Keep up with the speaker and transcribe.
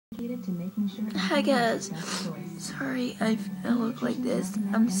dedicated to making sure. Hi guys, sorry I look like this.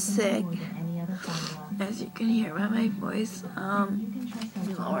 I'm sick, as you can hear by my voice.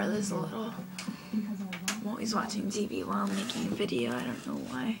 Lower this a little. I'm always watching TV while I'm making a video. I don't know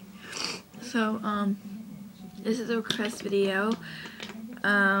why. So this is a request video.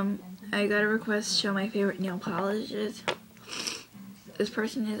 I got a request to show my favorite nail polishes. This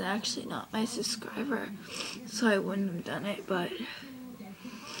person is actually not my subscriber, so I wouldn't have done it, but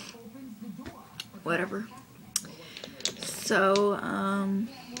whatever. So, I'm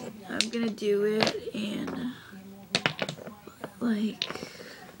gonna do it in, like,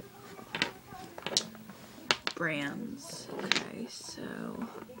 brands. Okay, so,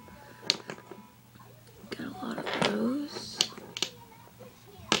 got a lot of those.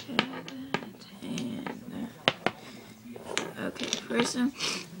 Okay, first I'm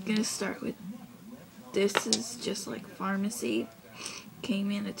gonna start with, this is just like pharmacy. Came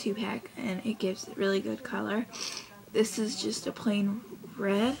in a 2-pack and it gives really good color. This is just a plain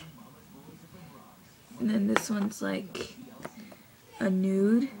red. And then this one's like a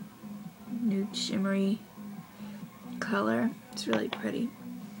nude shimmery color. It's really pretty.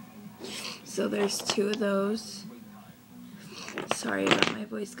 So there's 2 of those. Sorry about my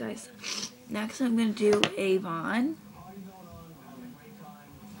voice, guys. Next I'm gonna do Avon.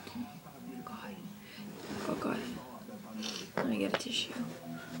 Oh god. Let me get a tissue.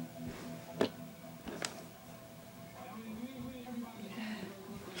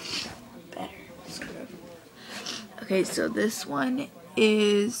 Better, sort of. Okay, so this one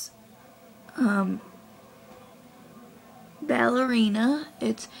is Ballerina.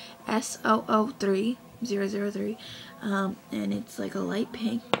 It's S003 and it's like a light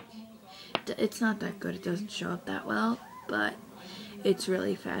pink. It's not that good. It doesn't show up that well, but it's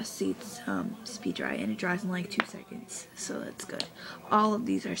really fast. See, it's speed dry, and it dries in like 2 seconds, so that's good. All of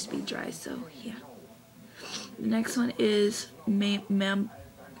these are speed dry, so yeah. The next one is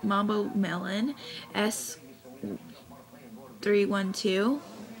Mambo Melon S312.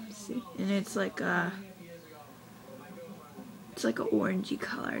 See, and it's like a orangey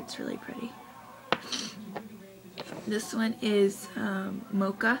color. It's really pretty. This one is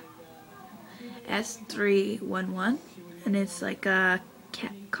Mocha S311. And it's like a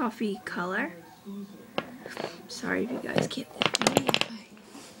coffee color. Sorry if you guys can't see me.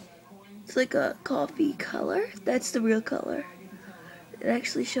 It's like a coffee color. That's the real color. It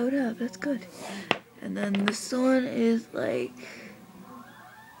actually showed up. That's good. And then this one is like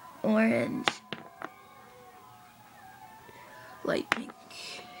orange, light pink,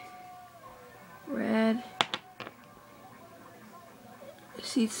 red.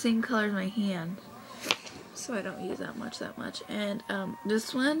 See, it's the same color as my hand, so I don't use that much. And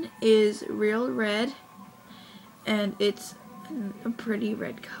this one is real red, and it's a pretty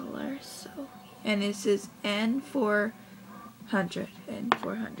red color. So, and this is N400. Okay,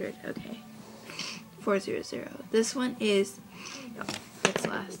 400. This one is, oh, that's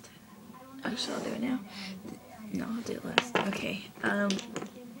last. Actually, I'll do it now. No, I'll do it last. Okay.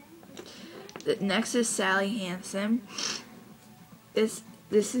 The next is Sally Hansen. This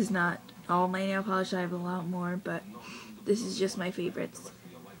is not all my nail polish. I have a lot more, but this is just my favorites.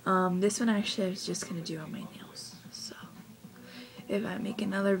 This one actually I was just gonna do on my nails. So if I make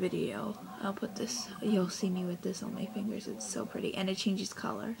another video, I'll put this. You'll see me with this on my fingers. It's so pretty, and it changes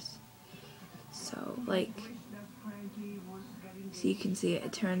colors. So like, so you can see it.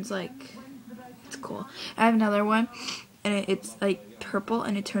 It turns like, it's cool. I have another one, and it's like purple,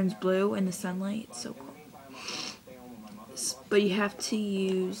 and it turns blue in the sunlight. It's so cool. But you have to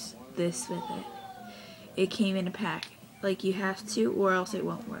use this with it. It came in a pack. Like, you have to, or else it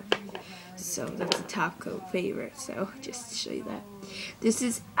won't work. So that's a top coat favorite. So just to show you that. This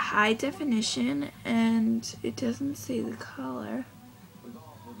is high definition, and it doesn't say the color,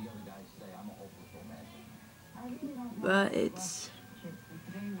 but it's,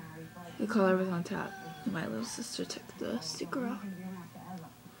 the color was on top. My little sister took the sticker off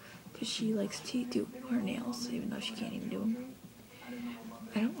because she likes to do her nails, even though she can't even do them.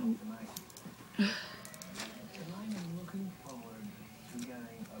 I don't know.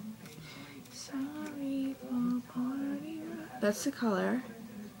 Sorry for party. That's the color.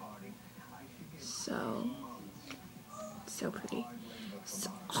 So pretty. So,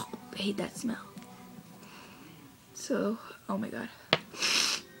 oh, I hate that smell. So, oh my god.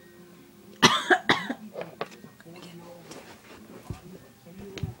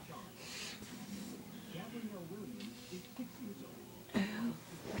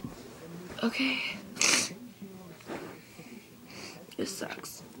 Okay. This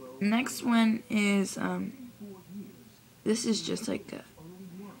sucks. Next one is, this is just like a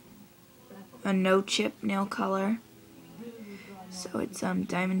a no chip nail color. So it's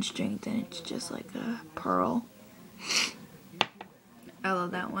diamond strength and it's just like a pearl. I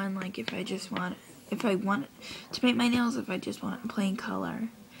love that one. Like if I want to paint my nails, if I just want a plain color.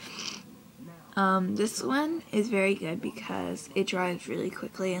 This one is very good because it dries really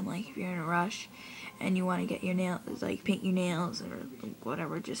quickly, and like if you're in a rush and you want to get your nails, like paint your nails or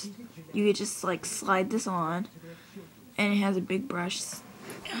whatever, you could just like slide this on, and it has a big brush,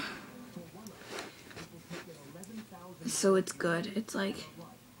 so it's good. It's like,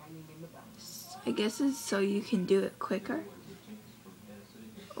 I guess it's so you can do it quicker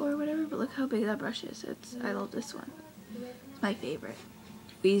or whatever, but look how big that brush is. I love this one. It's my favorite.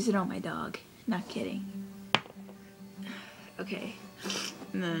 We use it on my dog. Not kidding. Okay,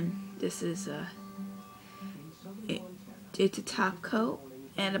 and then this is it's a top coat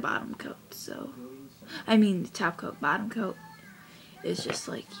and a bottom coat. So, I mean the top coat, bottom coat is just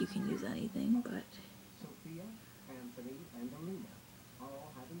like you can use anything, but.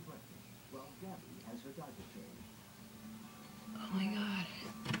 Oh my god.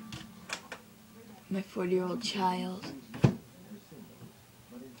 My 40-year-old child.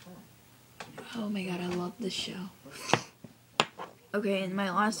 Oh my god, I love this show. Okay, and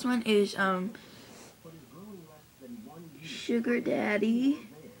my last one is Sugar Daddy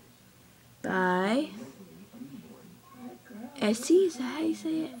by Essie. Is that how you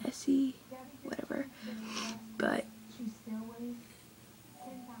say it? Essie, whatever. But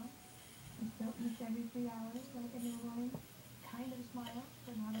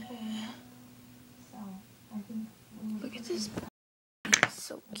look at this. It's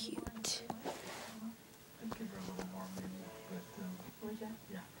so cute.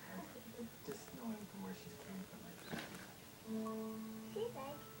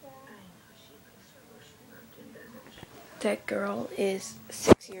 That girl is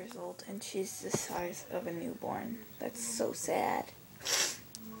 6 years old and she's the size of a newborn. That's so sad.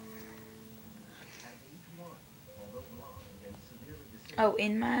 Oh,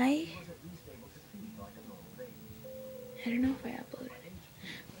 in my... I don't know if I uploaded it.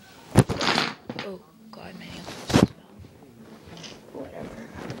 Oh god, my nails are so whatever.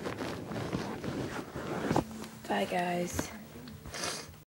 Bye guys.